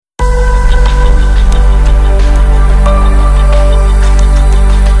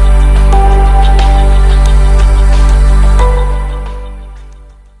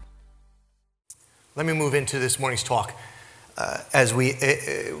Let me move into this morning's talk as we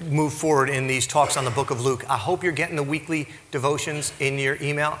move forward in these talks on the book of Luke. I hope you're getting the weekly devotions in your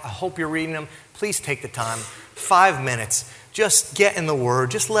email. I hope you're reading them. Please take the time, 5 minutes. Just get in the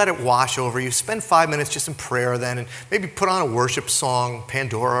Word. Just let it wash over you. Spend 5 minutes just in prayer then, and maybe put on a worship song,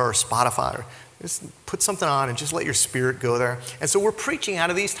 Pandora or Spotify, or just put something on and just let your spirit go there. And so we're preaching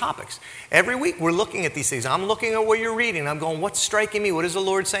out of these topics. Every week we're looking at these things. I'm looking at what you're reading. I'm going, what's striking me? What is the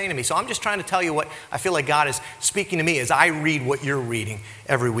Lord saying to me? So I'm just trying to tell you what I feel like God is speaking to me as I read what you're reading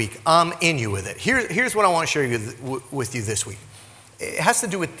every week. I'm in you with it. Here's what I want to share with you this week. It has to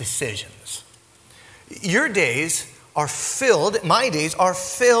do with decisions. Your days are filled, my days are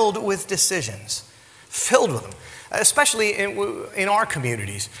filled with decisions. Filled with them. Especially in our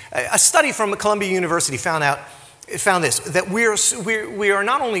communities. A study from Columbia University found this, that we are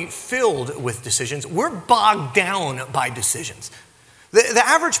not only filled with decisions, we're bogged down by decisions. The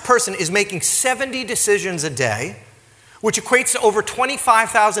average person is making 70 decisions a day, which equates to over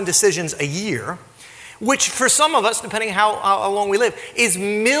 25,000 decisions a year, which for some of us, depending how long we live, is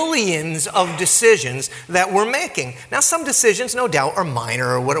millions of decisions that we're making. Now, some decisions, no doubt, are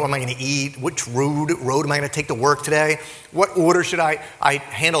minor. What am I going to eat? Which road am I going to take to work today? What order should I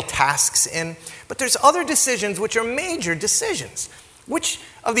handle tasks in? But there's other decisions which are major decisions. Which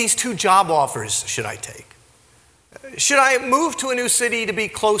of these 2 job offers should I take? Should I move to a new city to be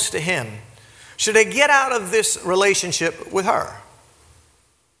close to him? Should I get out of this relationship with her?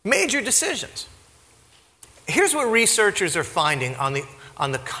 Major decisions. Here's what researchers are finding on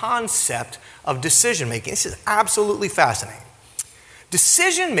the concept of decision making. This is absolutely fascinating.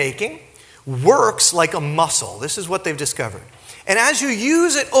 Decision making works like a muscle. This is what they've discovered. And as you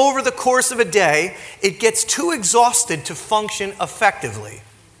use it over the course of a day, it gets too exhausted to function effectively.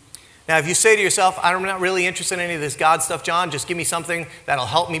 Now, if you say to yourself, I'm not really interested in any of this God stuff, John, just give me something that'll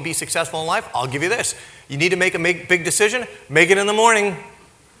help me be successful in life, I'll give you this. You need to make a big decision, make it in the morning.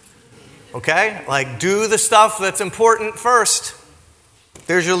 Okay? Like, do the stuff that's important first.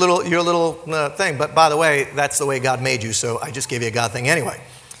 There's your little thing. But by the way, that's the way God made you, so I just gave you a God thing anyway.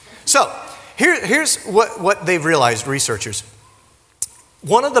 So, here's what they've realized, researchers.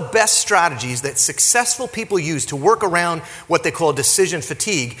 One of the best strategies that successful people use to work around what they call decision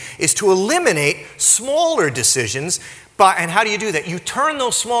fatigue is to eliminate smaller decisions. And how do you do that? You turn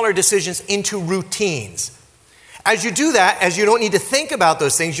those smaller decisions into routines. As you do that, as you don't need to think about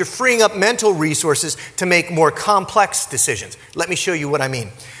those things, you're freeing up mental resources to make more complex decisions. Let me show you what I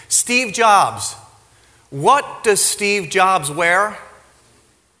mean. Steve Jobs. What does Steve Jobs wear?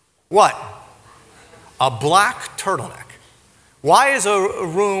 What? A black turtleneck. Why is a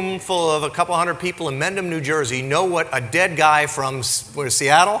room full of a couple hundred people in Mendham, New Jersey know what a dead guy from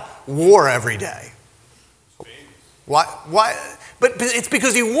Seattle wore every day? Why? But it's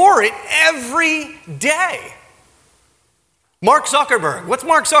because he wore it every day. Mark Zuckerberg. What's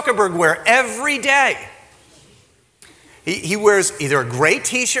Mark Zuckerberg wear every day? He wears either a gray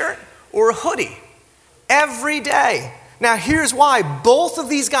t-shirt or a hoodie every day. Now, here's why. Both of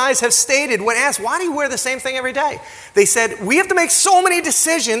these guys have stated, when asked, why do you wear the same thing every day? They said, we have to make so many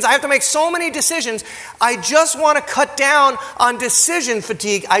decisions. I have to make so many decisions. I just want to cut down on decision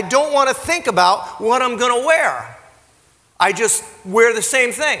fatigue. I don't want to think about what I'm going to wear. I just wear the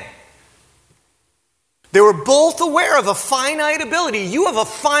same thing. They were both aware of a finite ability. You have a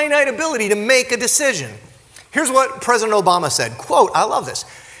finite ability to make a decision. Here's what President Obama said. Quote, I love this.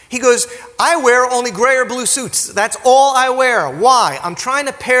 He goes, I wear only gray or blue suits. That's all I wear. Why? I'm trying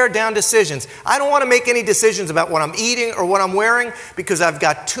to pare down decisions. I don't want to make any decisions about what I'm eating or what I'm wearing because I've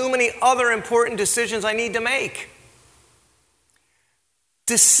got too many other important decisions I need to make.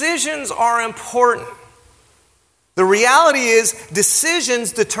 Decisions are important. The reality is,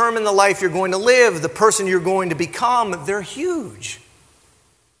 decisions determine the life you're going to live, the person you're going to become. They're huge.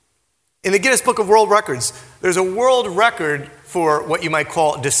 In the Guinness Book of World Records, there's a world record for what you might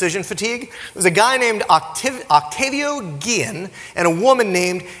call decision fatigue. There's a guy named Octavio Guillen and a woman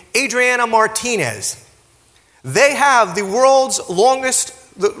named Adriana Martinez. They have the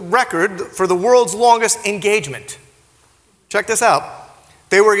record for the world's longest engagement. Check this out.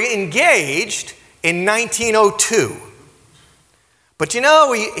 They were engaged in 1902. But you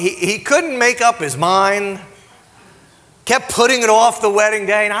know, he couldn't make up his mind. Kept putting it off the wedding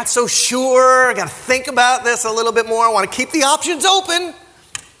day. Not so sure. I got to think about this a little bit more. I want to keep the options open.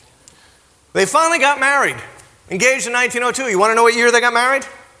 They finally got married. Engaged in 1902. You want to know what year they got married?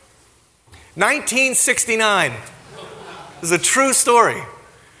 1969. This is a true story.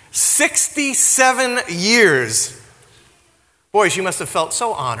 67 years. Boy, she must have felt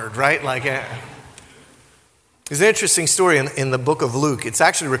so honored, right? There's an interesting story in the book of Luke. It's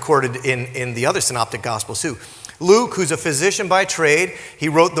actually recorded in the other synoptic gospels too. Luke, who's a physician by trade, he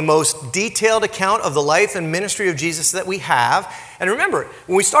wrote the most detailed account of the life and ministry of Jesus that we have. And remember,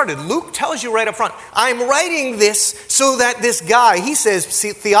 when we started, Luke tells you right up front, I'm writing this so that this guy, he says,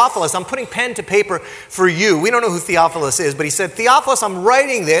 see, Theophilus, I'm putting pen to paper for you. We don't know who Theophilus is, but he said, Theophilus, I'm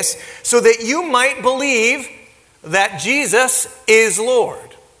writing this so that you might believe that Jesus is Lord.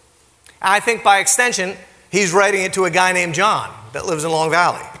 And I think by extension, he's writing it to a guy named John that lives in Long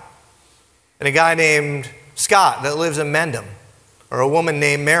Valley, and a guy named Scott that lives in Mendham, or a woman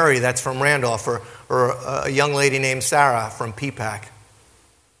named Mary that's from Randolph, or a young lady named Sarah from Peapack.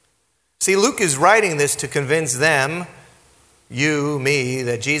 See, Luke is writing this to convince them, you, me,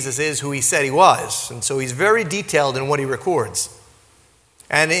 that Jesus is who he said he was. And so he's very detailed in what he records.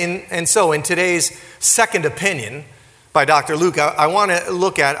 And so in today's second opinion by Dr. Luke, I want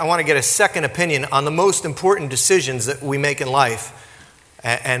to get a second opinion on the most important decisions that we make in life,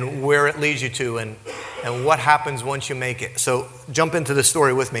 and where it leads you to, and what happens once you make it. So jump into the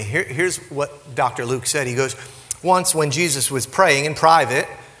story with me. Here's what Dr. Luke said. He goes, once when Jesus was praying in private,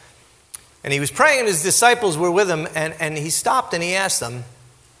 and he was praying and his disciples were with him, and he stopped and he asked them,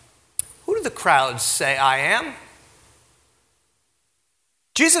 who do the crowds say I am?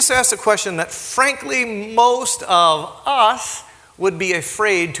 Jesus asked a question that frankly most of us would be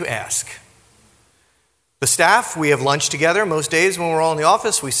afraid to ask. The staff, we have lunch together most days when we're all in the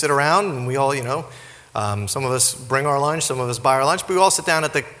office. We sit around and we all, some of us bring our lunch, some of us buy our lunch, but we all sit down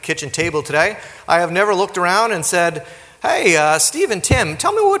at the kitchen table today. I have never looked around and said, hey, Steve and Tim,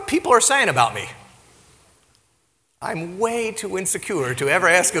 tell me what people are saying about me. I'm way too insecure to ever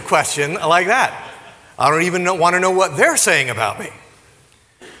ask a question like that. I don't even want to know what they're saying about me.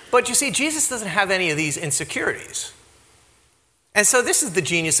 But you see, Jesus doesn't have any of these insecurities. And so this is the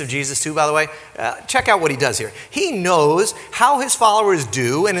genius of Jesus too, by the way. Check out what he does here. He knows how his followers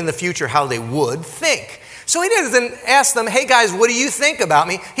do, and in the future how they would think. So he doesn't ask them, hey guys, what do you think about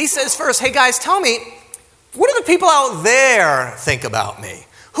me? He says first, hey guys, tell me, what do the people out there think about me?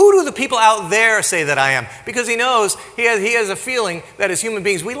 Who do the people out there say that I am? Because he knows, he has a feeling that as human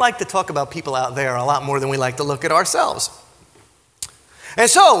beings, we like to talk about people out there a lot more than we like to look at ourselves. And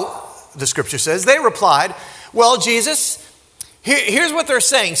so, the scripture says, they replied, well, Jesus, here's what they're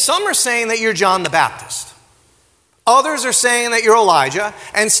saying. Some are saying that you're John the Baptist. Others are saying that you're Elijah.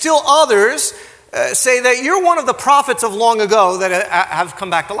 And still others say that you're one of the prophets of long ago that have come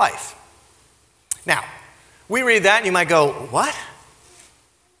back to life. Now, we read that and you might go, what?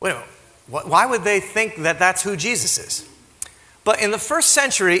 Wait a minute. Why would they think that that's who Jesus is? But in the first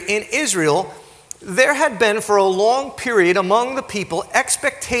century in Israel, there had been for a long period among the people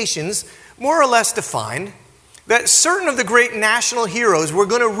expectations, more or less defined, that certain of the great national heroes were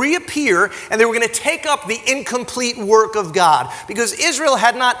going to reappear and they were going to take up the incomplete work of God, because Israel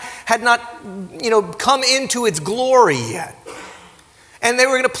had not come into its glory yet. And they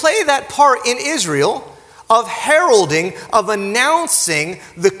were going to play that part in Israel of heralding, of announcing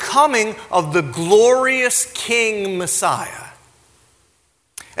the coming of the glorious King Messiah.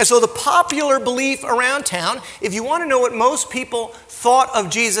 And so the popular belief around town, if you want to know what most people thought of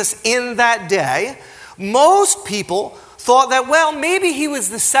Jesus in that day, most people thought that, well, maybe he was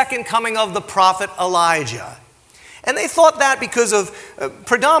the second coming of the prophet Elijah. And they thought that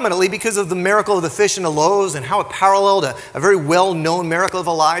predominantly because of the miracle of the fish and the loaves and how it paralleled a very well-known miracle of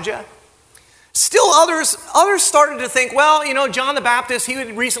Elijah. Still others started to think, well, John the Baptist, he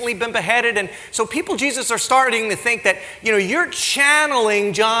had recently been beheaded. And so Jesus are starting to think that, you're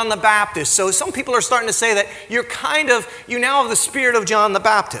channeling John the Baptist. So some people are starting to say that you now have the spirit of John the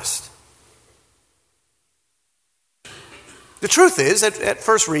Baptist. The truth is, at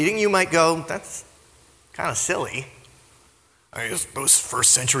first reading, you might go, that's kind of silly. Those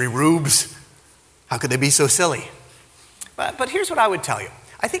first century rubes, how could they be so silly? But here's what I would tell you.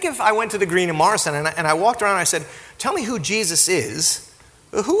 I think if I went to the Green in Morrison and I walked around and I said, tell me who Jesus is,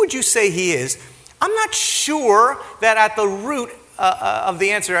 who would you say he is? I'm not sure that at the root of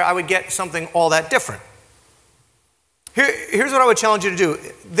the answer I would get something all that different. Here's what I would challenge you to do.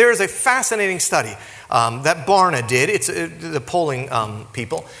 There's a fascinating study that Barna did. It's the polling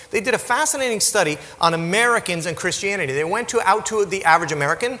people. They did a fascinating study on Americans and Christianity. They went out to the average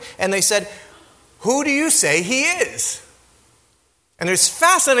American and they said, who do you say he is? And there's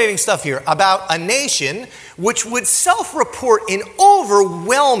fascinating stuff here about a nation which would self-report in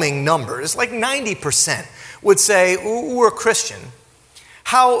overwhelming numbers, like 90% would say, we're Christian.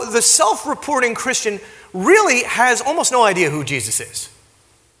 How the self-reporting Christian really has almost no idea who Jesus is.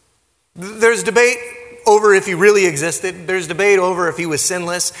 There's debate over if he really existed. There's debate over if he was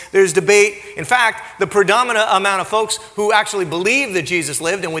sinless. There's debate. In fact, the predominant amount of folks who actually believe that Jesus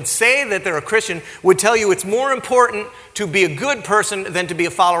lived and would say that they're a Christian would tell you it's more important to be a good person than to be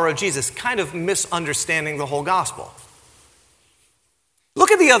a follower of Jesus, kind of misunderstanding the whole gospel.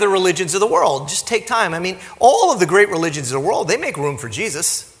 Look at the other religions of the world. Just take time. I mean, all of the great religions of the world, they make room for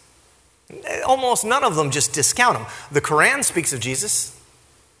Jesus. Almost none of them just discount him. The Quran speaks of Jesus.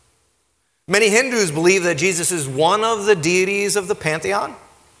 Many Hindus believe that Jesus is one of the deities of the pantheon.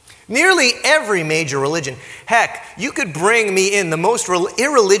 Nearly every major religion. Heck, you could bring me in the most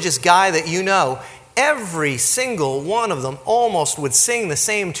irreligious guy that you know. Every single one of them almost would sing the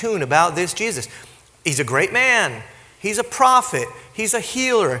same tune about this Jesus. He's a great man. He's a prophet. He's a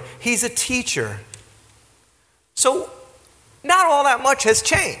healer. He's a teacher. So, not all that much has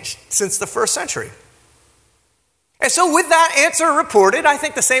changed since the first century. And so with that answer reported, I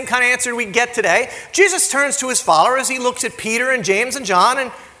think the same kind of answer we get today, Jesus turns to his followers. He looks at Peter and James and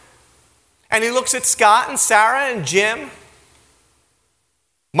John, and he looks at Scott and Sarah and Jim,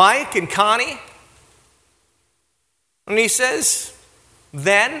 Mike and Connie, and he says,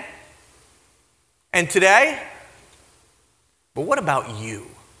 then and today, but what about you?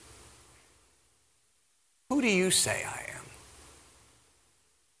 Who do you say I am?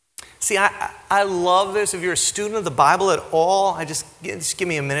 See, I love this. If you're a student of the Bible at all, just give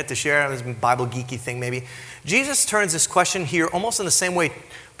me a minute to share this Bible geeky thing maybe. Jesus turns this question here almost in the same way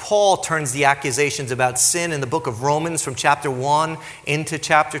Paul turns the accusations about sin in the book of Romans from chapter 1 into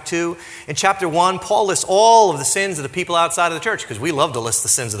chapter 2. In chapter 1, Paul lists all of the sins of the people outside of the church, because we love to list the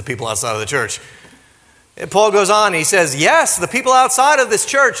sins of the people outside of the church. And Paul goes on, he says, yes, the people outside of this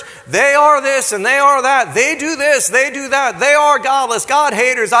church, they are this and they are that. They do this, they do that. They are godless,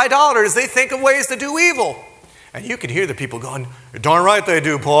 God-haters, idolaters. They think of ways to do evil. And you could hear the people going, you're darn right they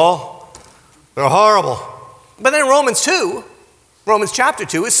do, Paul. They're horrible. But then Romans chapter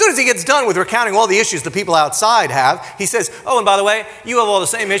 2, as soon as he gets done with recounting all the issues the people outside have, he says, oh, and by the way, you have all the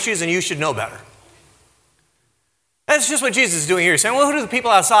same issues and you should know better. That's just what Jesus is doing here. He's saying, well, who do the people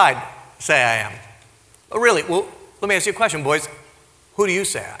outside say I am? Oh, really? Well, let me ask you a question, boys. Who do you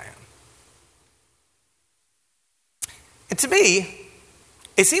say I am? And to me,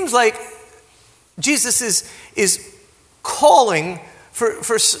 it seems like Jesus is calling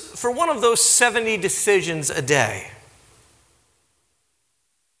for one of those 70 decisions a day.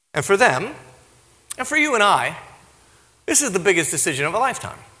 And for them, and for you and I, this is the biggest decision of a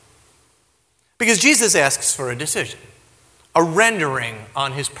lifetime. Because Jesus asks for a decision, a rendering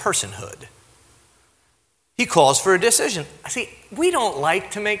on his personhood. He calls for a decision. See, we don't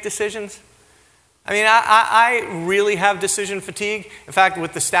like to make decisions. I mean, I really have decision fatigue. In fact,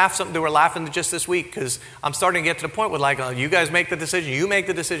 with the staff, they were laughing just this week because I'm starting to get to the point where you guys make the decision, you make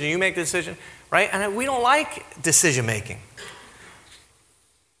the decision, you make the decision, right? And we don't like decision making.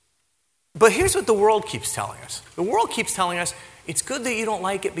 But here's what the world keeps telling us. The world keeps telling us it's good that you don't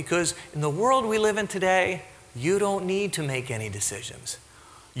like it because in the world we live in today, you don't need to make any decisions.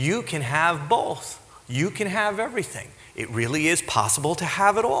 You can have both. You can have everything. It really is possible to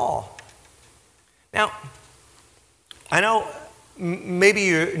have it all. Now, I know maybe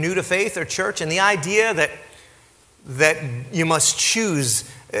you're new to faith or church, and the idea that you must choose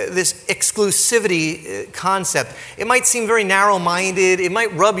this exclusivity concept, it might seem very narrow-minded. It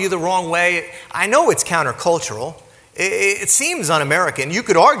might rub you the wrong way. I know it's countercultural. It seems un-American. You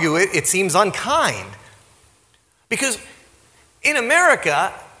could argue it seems unkind. Because in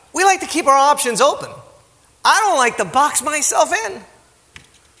America, we like to keep our options open. I don't like to box myself in.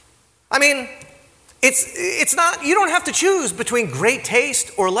 I mean, it's not, you don't have to choose between great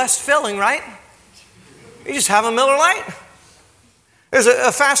taste or less filling, right? You just have a Miller Lite. There's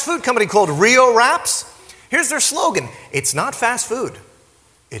a fast food company called Rio Wraps. Here's their slogan. It's not fast food.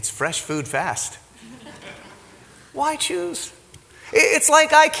 It's fresh food fast. Why choose? It's like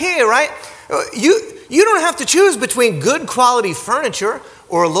IKEA, right? You don't have to choose between good quality furniture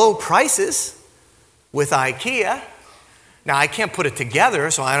or low prices with IKEA. Now, I can't put it together,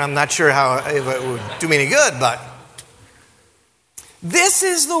 so I'm not sure how it would do me any good, but this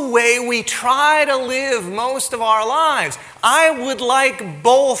is the way we try to live most of our lives. I would like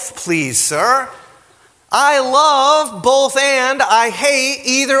both, please, sir. I love both and I hate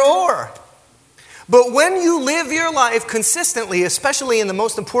either or. But when you live your life consistently, especially in the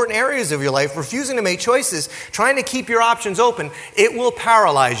most important areas of your life, refusing to make choices, trying to keep your options open, it will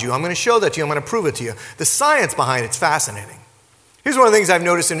paralyze you. I'm going to show that to you. I'm going to prove it to you. The science behind it's fascinating. Here's one of the things I've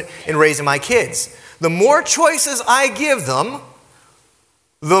noticed in raising my kids. The more choices I give them,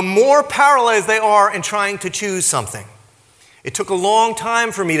 the more paralyzed they are in trying to choose something. It took a long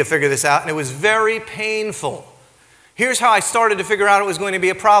time for me to figure this out, and it was very painful. Here's how I started to figure out it was going to be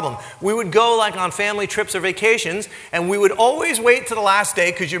a problem. We would go like on family trips or vacations, and we would always wait to the last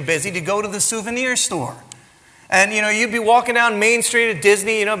day because you're busy to go to the souvenir store. And, you'd be walking down Main Street at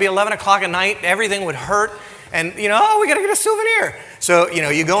Disney, it'd be 11 o'clock at night, everything would hurt, and, we got to get a souvenir. So,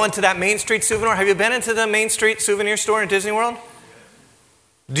 you go into that Main Street souvenir. Have you been into the Main Street souvenir store in Disney World?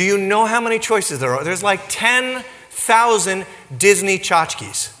 Do you know how many choices there are? There's like 10,000 Disney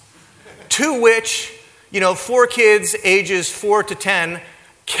tchotchkes, to which 4 kids ages 4 to 10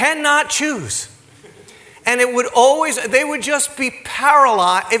 cannot choose. And they would just be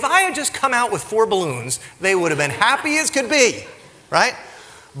paralyzed. If I had just come out with 4 balloons, they would have been happy as could be, right?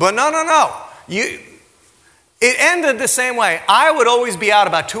 But no. It ended the same way. I would always be out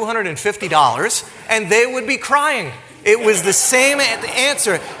about $250, and they would be crying. It was the same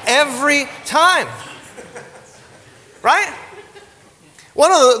answer every time, right?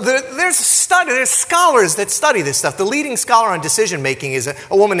 There's scholars that study this stuff. The leading scholar on decision making is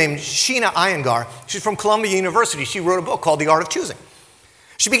a woman named Sheena Iyengar. She's from Columbia University. She wrote a book called The Art of Choosing.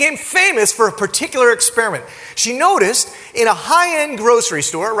 She became famous for a particular experiment. She noticed in a high-end grocery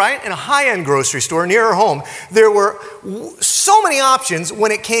store, right? In a high-end grocery store near her home, there were so many options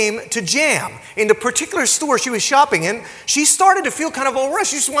when it came to jam. In the particular store she was shopping in, she started to feel kind of overrushed.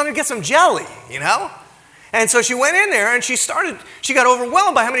 She just wanted to get some jelly, And so she went in there and she got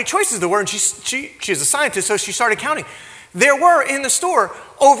overwhelmed by how many choices there were. And she's a scientist, so she started counting. There were in the store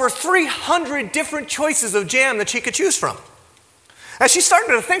over 300 different choices of jam that she could choose from. As she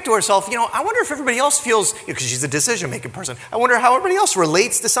started to think to herself, I wonder if everybody else feels, because she's a decision-making person, I wonder how everybody else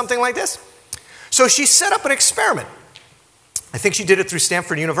relates to something like this. So she set up an experiment. I think she did it through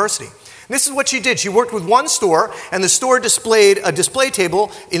Stanford University. And this is what she did. She worked with one store, and the store displayed a display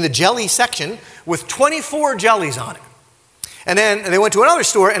table in the jelly section with 24 jellies on it. And then they went to another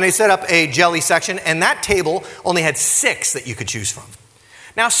store, and they set up a jelly section, and that table only had 6 that you could choose from.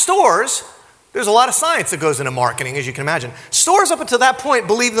 Now, stores, there's a lot of science that goes into marketing, as you can imagine. Stores up until that point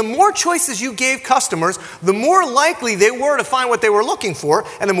believed the more choices you gave customers, the more likely they were to find what they were looking for,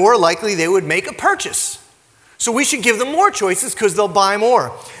 and the more likely they would make a purchase. So we should give them more choices because they'll buy more.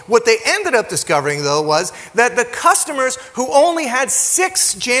 What they ended up discovering, though, was that the customers who only had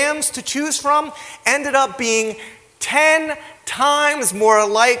 6 jams to choose from ended up being 10 times more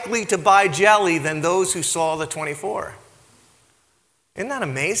likely to buy jelly than those who saw the 24. Isn't that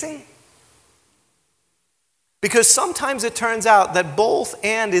amazing? Because sometimes it turns out that both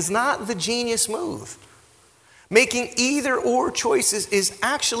and is not the genius move. Making either or choices is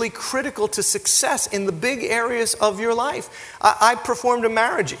actually critical to success in the big areas of your life. I performed a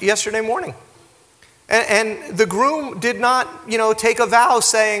marriage yesterday morning. And the groom did not, take a vow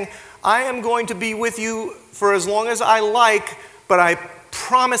saying, I am going to be with you for as long as I like, but I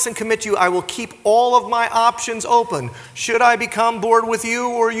promise and commit to you, I will keep all of my options open. Should I become bored with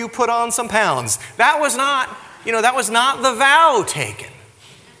you or you put on some pounds? That was not the vow taken.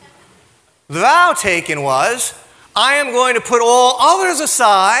 The vow taken was, I am going to put all others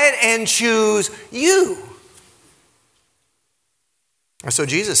aside and choose you. And so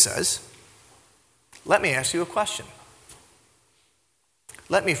Jesus says, let me ask you a question.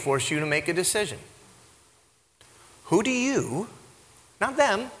 Let me force you to make a decision. Who do you, not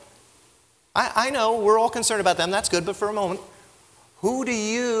them, I know we're all concerned about them, that's good, but for a moment, who do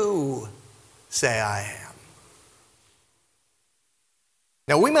you say I am?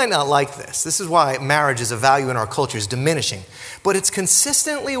 Now, we might not like this. This is why marriage as a value in our culture is diminishing. But it's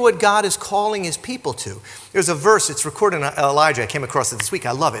consistently what God is calling his people to. There's a verse, it's recorded in Elijah. I came across it this week.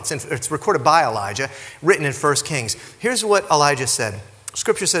 I love it. It's recorded by Elijah, written in 1 Kings. Here's what Elijah said.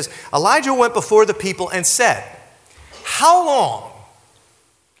 Scripture says, Elijah went before the people and said, how long,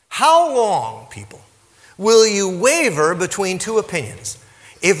 people, will you waver between 2 opinions?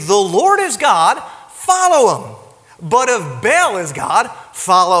 If the Lord is God, follow him. But if Baal is God,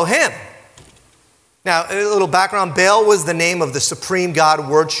 follow him. Now, a little background. Baal was the name of the supreme god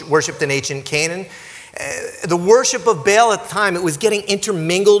worshipped in ancient Canaan. The worship of Baal at the time, it was getting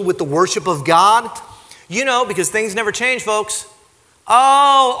intermingled with the worship of God. Because things never change, folks.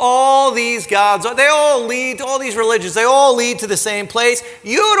 Oh, all these gods, they all lead to all these religions. They all lead to the same place.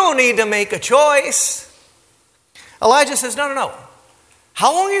 You don't need to make a choice. Elijah says, no.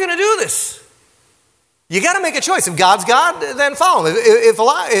 How long are you going to do this? You got to make a choice. If God's God, then follow him.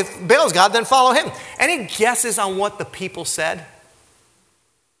 If Baal's God, then follow him. Any guesses on what the people said?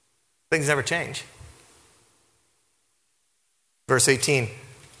 Things never change. Verse 18.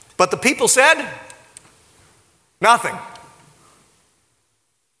 But the people said nothing.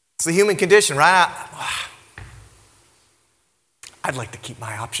 It's the human condition, right? I'd like to keep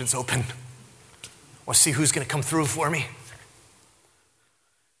my options open. We'll see who's going to come through for me.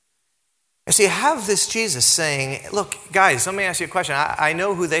 And so you have this Jesus saying, look, guys, let me ask you a question. I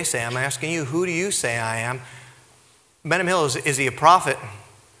know who they say. I'm asking you, who do you say I am? Benham Hill, is he a prophet?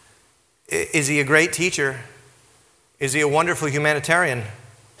 Is he a great teacher? Is he a wonderful humanitarian?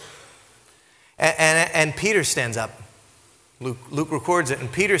 And Peter stands up. Luke records it,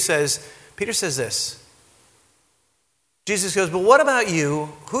 and Peter says this. Jesus goes, but what about you?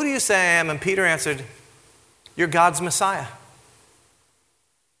 Who do you say I am? And Peter answered, you're God's Messiah.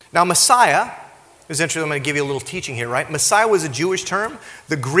 Now, Messiah is interesting. I'm going to give you a little teaching here, right? Messiah was a Jewish term.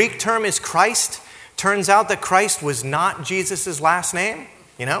 The Greek term is Christ. Turns out that Christ was not Jesus' last name,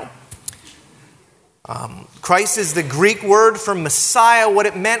 you know? Christ is the Greek word for Messiah. What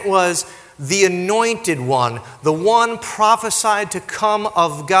it meant was the anointed one, the one prophesied to come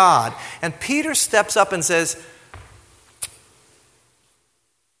of God. And Peter steps up and says,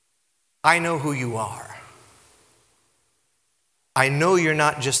 I know who you are. I know you're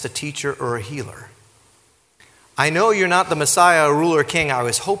not just a teacher or a healer. I know you're not the Messiah, a ruler, king I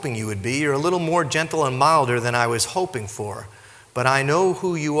was hoping you would be. You're a little more gentle and milder than I was hoping for. But I know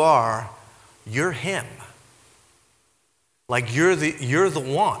who you are. You're him. Like you're the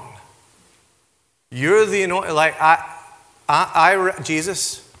one. You're the anointed. Like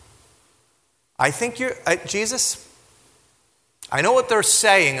Jesus. I think you're Jesus. I know what they're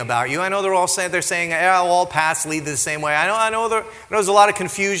saying about you. I know they're saying all paths lead the same way. I know there's a lot of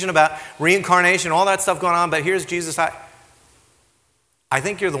confusion about reincarnation, all that stuff going on, but here's Jesus. I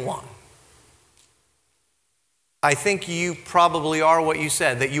think you're the one. I think you probably are what you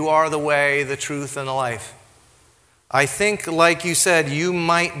said, that you are the way, the truth, and the life. I think, like you said, you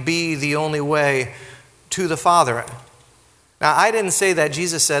might be the only way to the Father. Now, I didn't say that.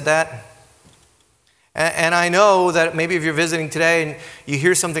 Jesus said that. And I know that maybe if you're visiting today and you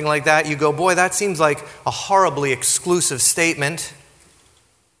hear something like that, you go, boy, that seems like a horribly exclusive statement.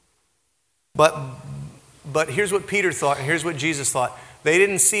 But here's what Peter thought and here's what Jesus thought. They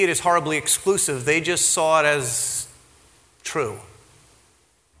didn't see it as horribly exclusive. They just saw it as true.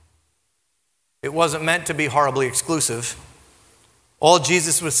 It wasn't meant to be horribly exclusive. All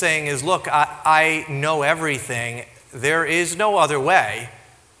Jesus was saying is, look, I know everything. There is no other way.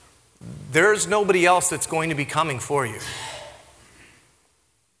 There's nobody else that's going to be coming for you.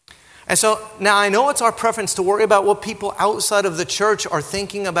 And so now I know it's our preference to worry about what people outside of the church are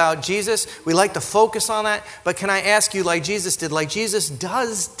thinking about Jesus. We like to focus on that. But can I ask you, like Jesus did, like Jesus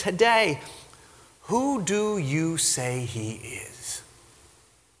does today, who do you say he is?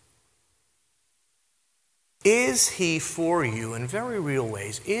 Is he for you in very real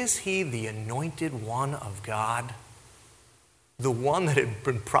ways? Is he the anointed one of God? The one that had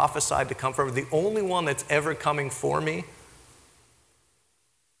been prophesied to come from, the only one that's ever coming for me?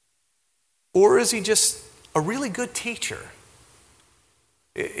 Or is he just a really good teacher?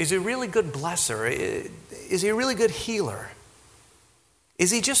 Is he a really good blesser? Is he a really good healer?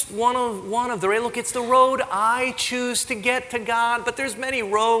 Is he just one of the, look, it's the road I choose to get to God, but there's many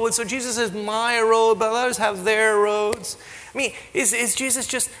roads. So Jesus is my road, but others have their roads. I mean, is Jesus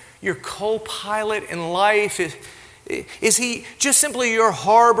just your co-pilot in life? Is he just simply your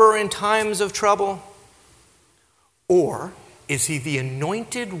harbor in times of trouble? Or is he the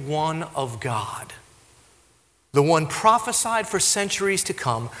anointed one of God? The one prophesied for centuries to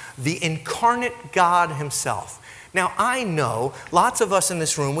come, the incarnate God himself. Now, I know lots of us in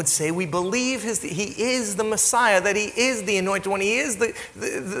this room would say we believe he is the Messiah, that he is the anointed one, he is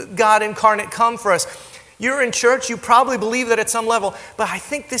the God incarnate come for us. You're in church, you probably believe that at some level, but I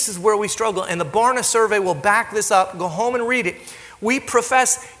think this is where we struggle, and the Barna survey will back this up. Go home and read it. We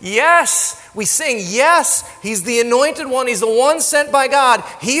profess, yes, we sing, yes, he's the anointed one, he's the one sent by God,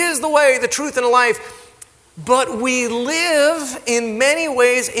 he is the way, the truth, and the life. But we live in many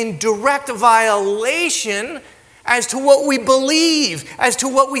ways in direct violation as to what we believe, as to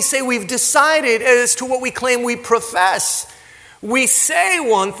what we say we've decided, as to what we claim we profess. We say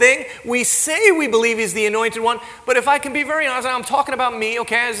one thing, we say we believe he's the anointed one, but if I can be very honest, I'm talking about me,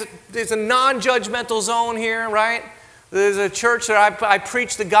 okay? There's a non-judgmental zone here, right? There's a church that I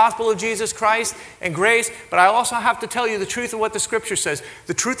preach the gospel of Jesus Christ and grace, but I also have to tell you the truth of what the Scripture says.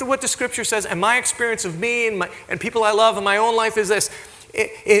 The truth of what the Scripture says and my experience of me and people I love in my own life is this.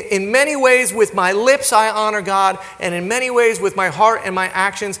 In many ways, with my lips, I honor God, and in many ways, with my heart and my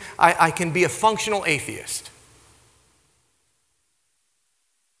actions, I can be a functional atheist.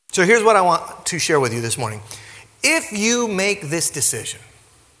 So here's what I want to share with you this morning. If you make this decision,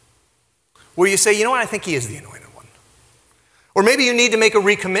 where you say, you know what, I think he is the anointed one. Or maybe you need to make a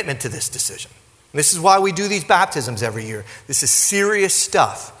recommitment to this decision. This is why we do these baptisms every year. This is serious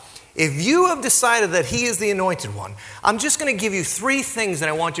stuff. If you have decided that he is the anointed one, I'm just going to give you 3 things that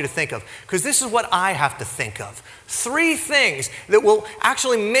I want you to think of, because this is what I have to think of. 3 things that will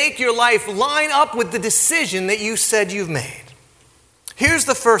actually make your life line up with the decision that you said you've made. Here's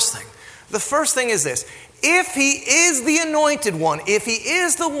the first thing. The first thing is this. If he is the anointed one, if he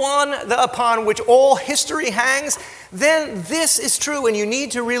is the one upon which all history hangs, then this is true, and you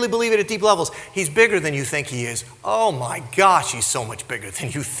need to really believe it at deep levels. He's bigger than you think he is. Oh my gosh, he's so much bigger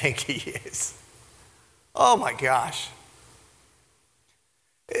than you think he is. Oh my gosh.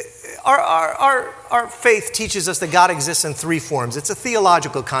 Our faith teaches us that God exists in 3 forms. It's a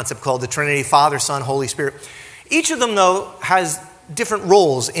theological concept called the Trinity, Father, Son, Holy Spirit. Each of them, though, has different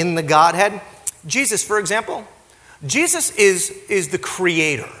roles in the Godhead. Jesus, for example, Jesus is the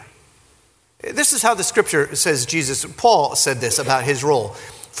creator. This is how the scripture says Jesus, Paul said this about his role.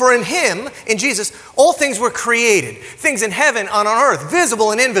 For in him, in Jesus, all things were created, things in heaven and on earth,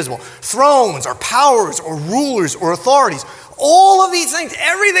 visible and invisible, thrones or powers or rulers or authorities. All of these things,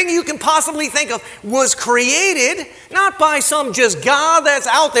 everything you can possibly think of was created, not by some just God that's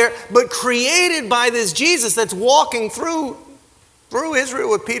out there, but created by this Jesus that's walking through Israel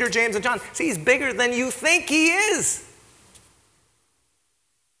with Peter, James, and John. See, he's bigger than you think he is.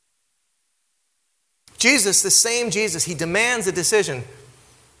 Jesus, the same Jesus, he demands a decision.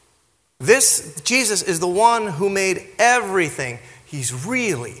 This Jesus is the one who made everything. He's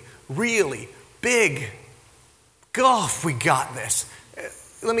really, really big. God, we got this.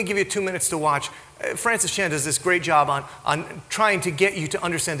 Let me give you 2 minutes to watch. Francis Chan does this great job on trying to get you to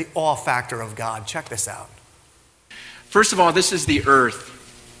understand the awe factor of God. Check this out. First of all, this is the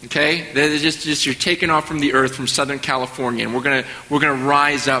earth, okay? Just you're taking off from the earth from Southern California, and we're gonna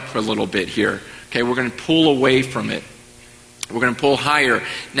rise up a little bit here, okay? We're gonna pull away from it. We're gonna pull higher.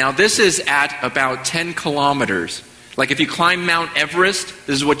 Now, this is at about 10 kilometers. Like if you climb Mount Everest,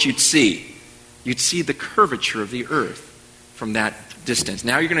 this is what you'd see. You'd see the curvature of the earth from that distance.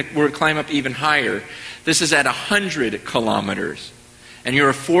 Now we're gonna climb up even higher. This is at 100 kilometers. And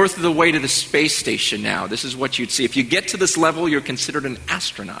you're 1/4 of the way to the space station now. This is what you'd see. If you get to this level, you're considered an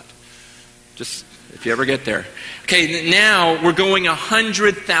astronaut. Just if you ever get there. Okay, now we're going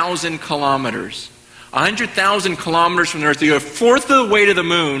 100,000 kilometers. 100,000 kilometers from the Earth. You're 1/4 of the way to the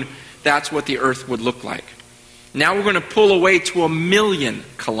moon. That's what the Earth would look like. Now we're going to pull away to 1,000,000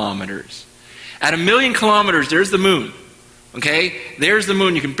 kilometers. At 1,000,000 kilometers, there's the moon. Okay, there's the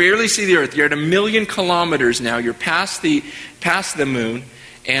moon. You can barely see the Earth. You're at 1,000,000 kilometers now. You're past the moon.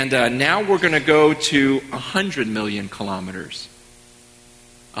 And now we're going to go to 100 million kilometers.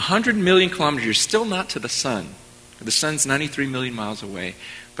 100 million kilometers. You're still not to the sun. The sun's 93 million miles away.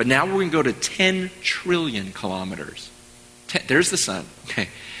 But now we're going to go to 10 trillion kilometers. There's the sun. Okay,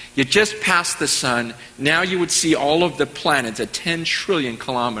 you just passed the sun. Now you would see all of the planets at 10 trillion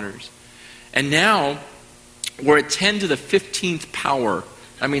kilometers. And now we're at 10 to the 15th power.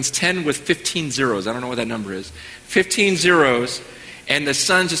 That means 10 with 15 zeros. I don't know what that number is. 15 zeros, and the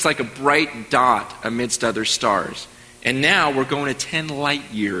sun's just like a bright dot amidst other stars. And now we're going to 10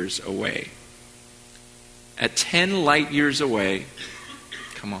 light years away. At 10 light years away,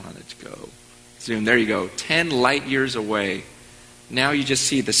 come on, let's go. Zoom, there you go. 10 light years away. Now you just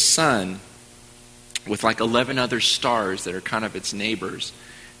see the sun with like 11 other stars that are kind of its neighbors.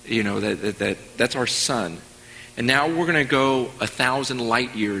 You know, that's our sun. And now we're going to go 1,000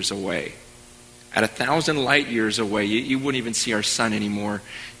 light years away. At 1,000 light years away, you wouldn't even see our sun anymore.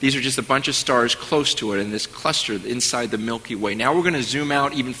 These are just a bunch of stars close to it in this cluster inside the Milky Way. Now we're going to zoom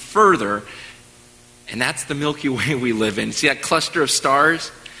out even further, and that's the Milky Way we live in. See that cluster of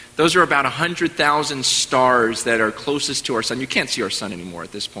stars? Those are about 100,000 stars that are closest to our sun. You can't see our sun anymore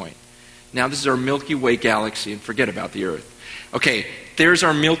at this point. Now this is our Milky Way galaxy, and forget about the Earth. Okay, there's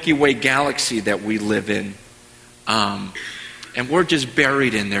our Milky Way galaxy that we live in. And we're just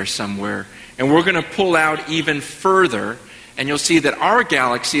buried in there somewhere. And we're going to pull out even further, and you'll see that our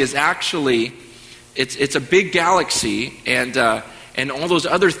galaxy is actually, it's a big galaxy, and all those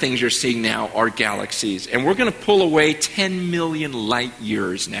other things you're seeing now are galaxies. And we're going to pull away 10 million light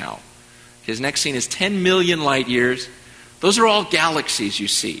years now. His next scene is 10 million light years. Those are all galaxies you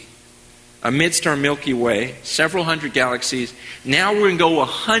see. Amidst our Milky Way, several hundred galaxies. Now we're going to go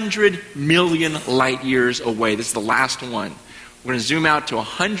 100 million light years away. This is the last one. We're going to zoom out to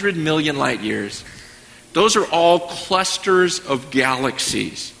 100 million light years. Those are all clusters of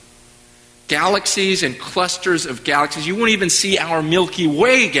galaxies. Galaxies and clusters of galaxies. You won't even see our Milky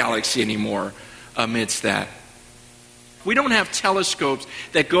Way galaxy anymore amidst that. We don't have telescopes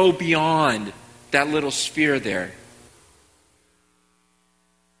that go beyond that little sphere there.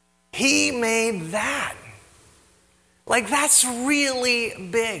 He made that. Like, that's really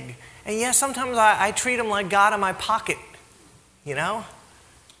big. And yes, sometimes I treat him like God in my pocket, you know?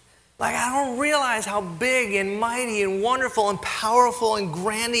 Like, I don't realize how big and mighty and wonderful and powerful and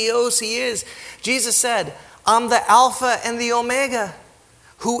grandiose he is. Jesus said, I'm the Alpha and the Omega,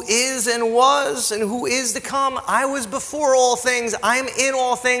 who is and was and who is to come. I was before all things. I'm in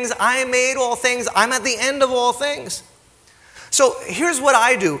all things. I made all things. I'm at the end of all things. So here's what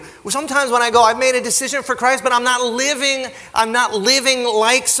I do. Sometimes when I go, I've made a decision for Christ, but I'm not living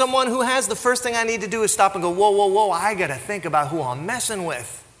like someone who has. The first thing I need to do is stop and go, whoa, I got to think about who I'm messing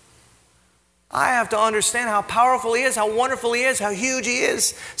with. I have to understand how powerful he is, how wonderful he is, how huge he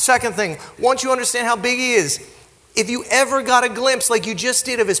is. Second thing, once you understand how big he is, if you ever got a glimpse like you just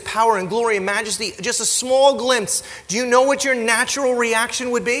did of his power and glory and majesty, just a small glimpse, do you know what your natural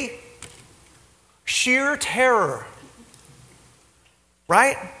reaction would be? Sheer terror.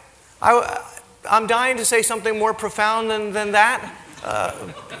 Right? I'm dying to say something more profound than that,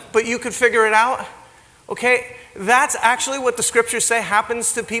 but you could figure it out. Okay? That's actually what the scriptures say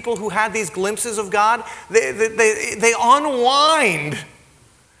happens to people who had these glimpses of God. They unwind.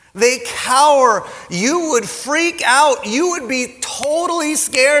 They cower. You would freak out. You would be totally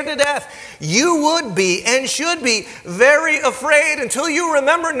scared to death. You would be and should be very afraid until you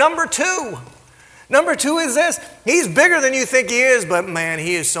remember number two. Number two is this. He's bigger than you think he is, but man,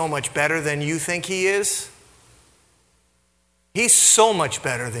 he is so much better than you think he is. He's so much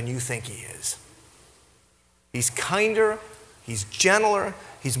better than you think he is. He's kinder, he's gentler,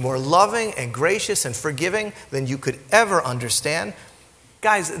 he's more loving and gracious and forgiving than you could ever understand.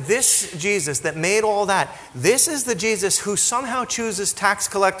 Guys, this Jesus that made all that, this is the Jesus who somehow chooses tax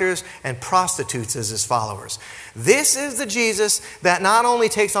collectors and prostitutes as his followers. This is the Jesus that not only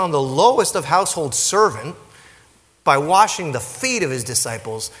takes on the lowest of household servant by washing the feet of his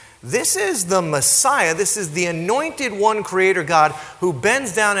disciples, this is the Messiah, this is the anointed one, Creator God, who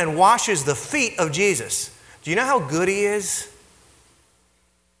bends down and washes the feet of Jesus. Do you know how good he is?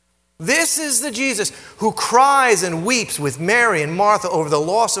 This is the Jesus who cries and weeps with Mary and Martha over the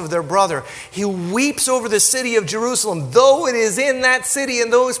loss of their brother. He weeps over the city of Jerusalem, though it is in that city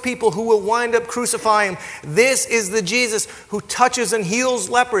and those people who will wind up crucifying him. This is the Jesus who touches and heals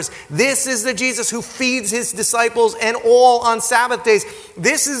lepers. This is the Jesus who feeds his disciples and all on Sabbath days.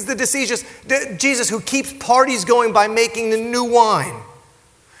 This is the Jesus who keeps parties going by making the new wine.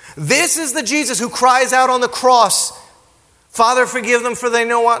 This is the Jesus who cries out on the cross, Father, forgive them, for they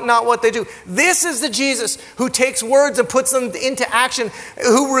know not what they do. This is the Jesus who takes words and puts them into action,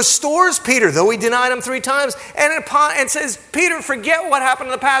 who restores Peter, though he denied him 3 times, and says, Peter, forget what happened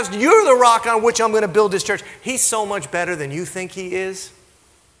in the past. You're the rock on which I'm going to build this church. He's so much better than you think he is.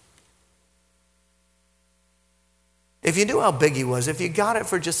 If you knew how big he was, if you got it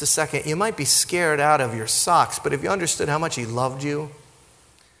for just a second, you might be scared out of your socks. But if you understood how much he loved you,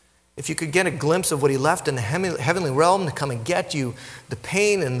 if you could get a glimpse of what he left in the heavenly realm to come and get you, the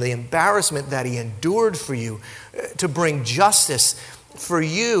pain and the embarrassment that he endured for you, to bring justice for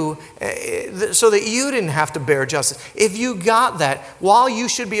you so that you didn't have to bear justice. If you got that, while you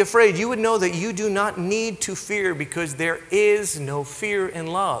should be afraid, you would know that you do not need to fear because there is no fear in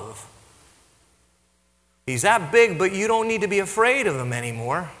love. He's that big, but you don't need to be afraid of him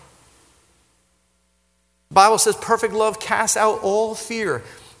anymore. The Bible says perfect love casts out all fear.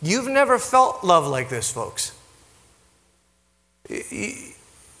 You've never felt love like this, folks.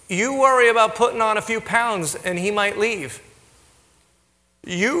 You worry about putting on a few pounds and he might leave.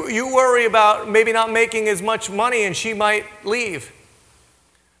 You worry about maybe not making as much money and she might leave.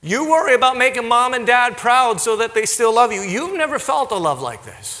 You worry about making mom and dad proud so that they still love you. You've never felt a love like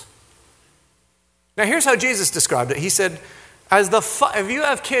this. Now here's how Jesus described it. He said, if you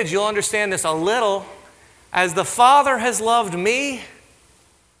have kids, you'll understand this a little. As the Father has loved me,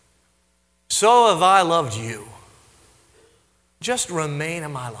 so have I loved you. Just remain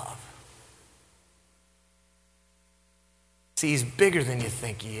in my love. See, he's bigger than you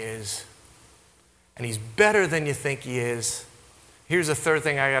think he is. And he's better than you think he is. Here's the third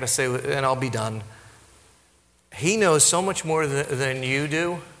thing I got to say, and I'll be done. He knows so much more than you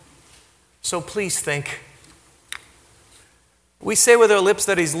do. So please think. We say with our lips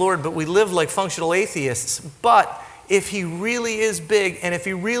that he's Lord, but we live like functional atheists. But if he really is big, and if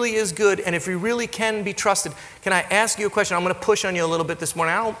he really is good, and if he really can be trusted, can I ask you a question? I'm going to push on you a little bit this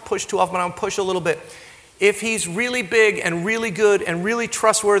morning. I don't push too often, but I'm going to push a little bit. If he's really big and really good and really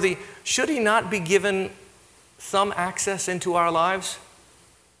trustworthy, should he not be given some access into our lives?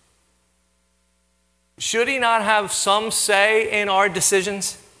 Should he not have some say in our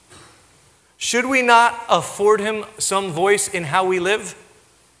decisions? Should we not afford him some voice in how we live?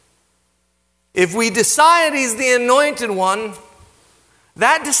 If we decide he's the anointed one,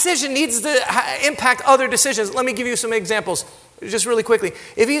 that decision needs to impact other decisions. Let me give you some examples just really quickly.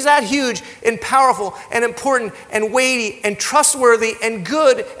 If he's that huge and powerful and important and weighty and trustworthy and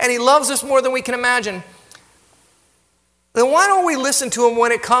good, and he loves us more than we can imagine, then why don't we listen to him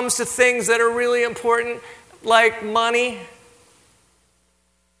when it comes to things that are really important, like money?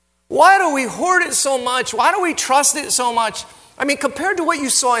 Why do we hoard it so much? Why do we trust it so much? I mean, compared to what you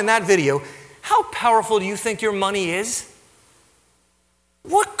saw in that video, how powerful do you think your money is?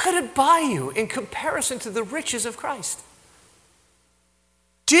 What could it buy you in comparison to the riches of Christ?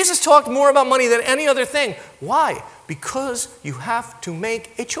 Jesus talked more about money than any other thing. Why? Because you have to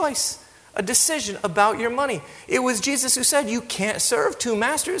make a choice, a decision about your money. It was Jesus who said you can't serve two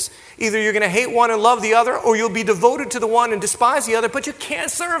masters. Either you're going to hate one and love the other, or you'll be devoted to the one and despise the other, but you can't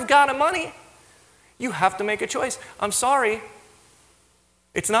serve God and money. You have to make a choice. I'm sorry.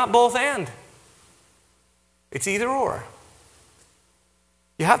 It's not both and. It's either or.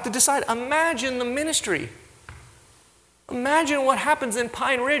 You have to decide. Imagine the ministry. Imagine what happens in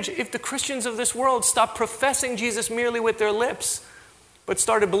Pine Ridge if the Christians of this world stopped professing Jesus merely with their lips, but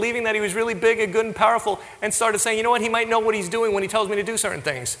started believing that he was really big and good and powerful, and started saying, you know what, he might know what he's doing when he tells me to do certain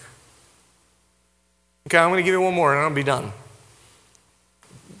things. Okay, I'm going to give you one more and I'll be done.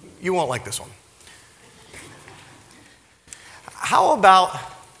 You won't like this one. How about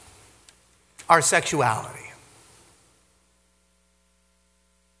our sexuality?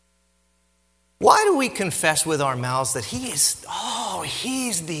 Why do we confess with our mouths that he's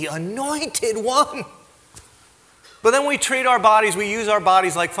the anointed one? But then we use our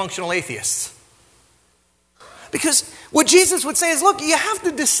bodies like functional atheists. Because what Jesus would say is, look, you have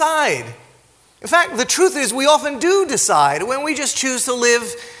to decide. In fact, the truth is we often do decide when we just choose to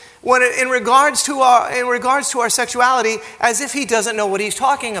live in regards to our sexuality as if he doesn't know what he's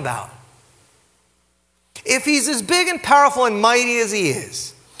talking about. If he's as big and powerful and mighty as he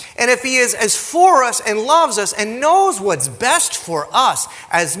is, and if he is as for us and loves us and knows what's best for us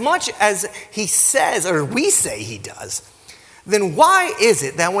as much as he says or we say he does, then why is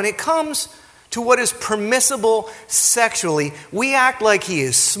it that when it comes to what is permissible sexually, we act like he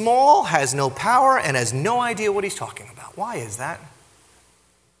is small, has no power, and has no idea what he's talking about? Why is that?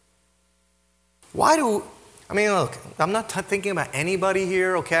 Look, I'm not thinking about anybody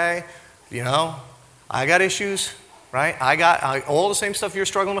here, okay? You know, I got issues. Right? I got all the same stuff you're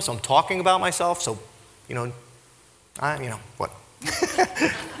struggling with, so I'm talking about myself, so, what?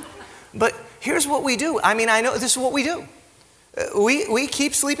 But here's what we do. I know this is what we do. We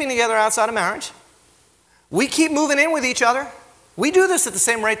keep sleeping together outside of marriage. We keep moving in with each other. We do this at the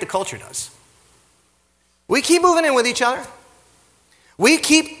same rate the culture does. We keep moving in with each other. We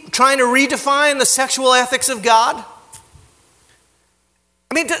keep trying to redefine the sexual ethics of God.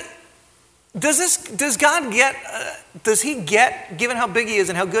 Does he get, given how big he is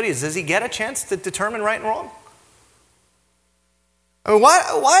and how good he is, does he get a chance to determine right and wrong?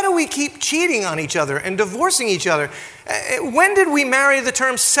 Why do we keep cheating on each other and divorcing each other? When did we marry the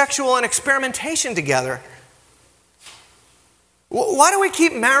term sexual and experimentation together? Why do we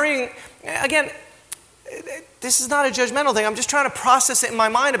keep marrying? Again, this is not a judgmental thing. I'm just trying to process it in my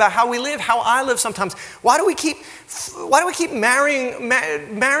mind about how we live, how I live sometimes. Why do we keep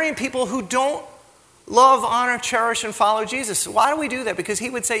marrying people who don't love, honor, cherish, and follow Jesus? Why do we do that? Because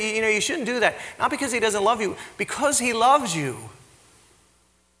he would say, you shouldn't do that. Not because he doesn't love you, because he loves you.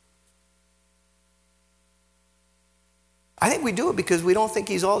 I think we do it because we don't think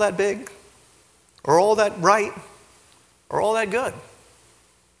he's all that big, or all that right, or all that good.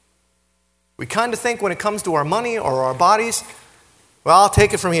 We kind of think when it comes to our money or our bodies, well, I'll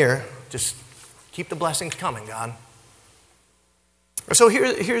take it from here. Just keep the blessings coming, God. So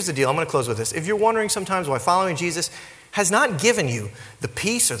here's the deal. I'm going to close with this. If you're wondering sometimes why following Jesus has not given you the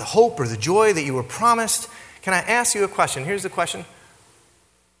peace or the hope or the joy that you were promised, can I ask you a question? Here's the question.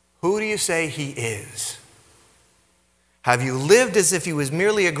 Who do you say he is? Have you lived as if he was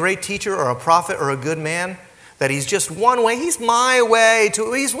merely a great teacher or a prophet or a good man? That he's just one way, he's my way,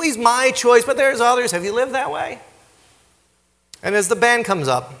 he's my choice, but there's others. Have you lived that way? And as the band comes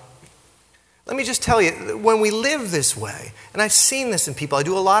up, let me just tell you, when we live this way, and I've seen this in people, I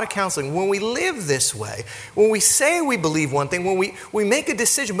do a lot of counseling, when we live this way, when we say we believe one thing, when we make a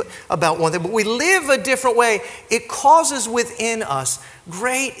decision about one thing, but we live a different way, it causes within us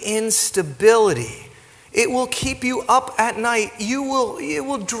great instability. It will keep you up at night. It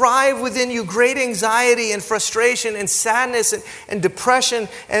will drive within you great anxiety and frustration and sadness and depression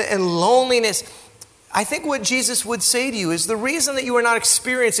and loneliness. I think what Jesus would say to you is the reason that you are not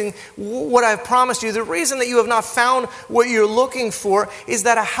experiencing what I've promised you, the reason that you have not found what you're looking for, is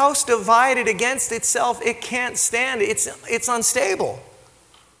that a house divided against itself, it can't stand. It's unstable.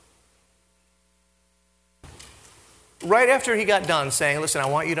 Right after he got done saying, listen, I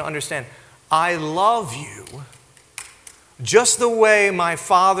want you to understand, I love you just the way my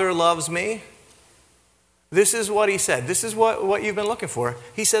Father loves me. This is what he said. This is what you've been looking for.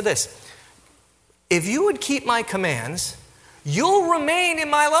 He said this: if you would keep my commands, you'll remain in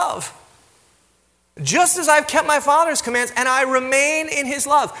my love. Just as I've kept my Father's commands and I remain in his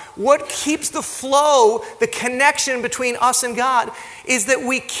love. What keeps the flow, the connection between us and God, is that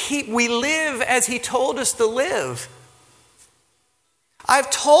we live as he told us to live. I've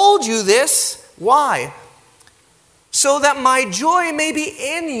told you this. Why? So that my joy may be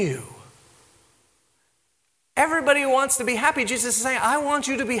in you. Everybody wants to be happy. Jesus is saying, I want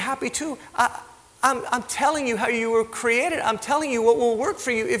you to be happy too. I'm telling you how you were created. I'm telling you what will work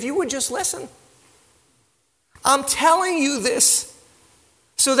for you if you would just listen. I'm telling you this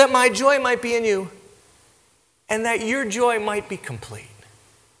so that my joy might be in you and that your joy might be complete.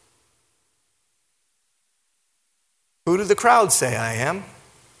 Who did the crowd say I am?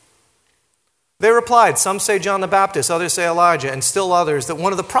 They replied, some say John the Baptist, others say Elijah, and still others that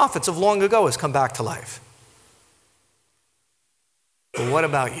one of the prophets of long ago has come back to life. But what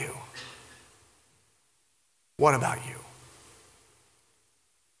about you? What about you?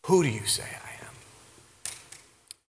 Who do you say I am?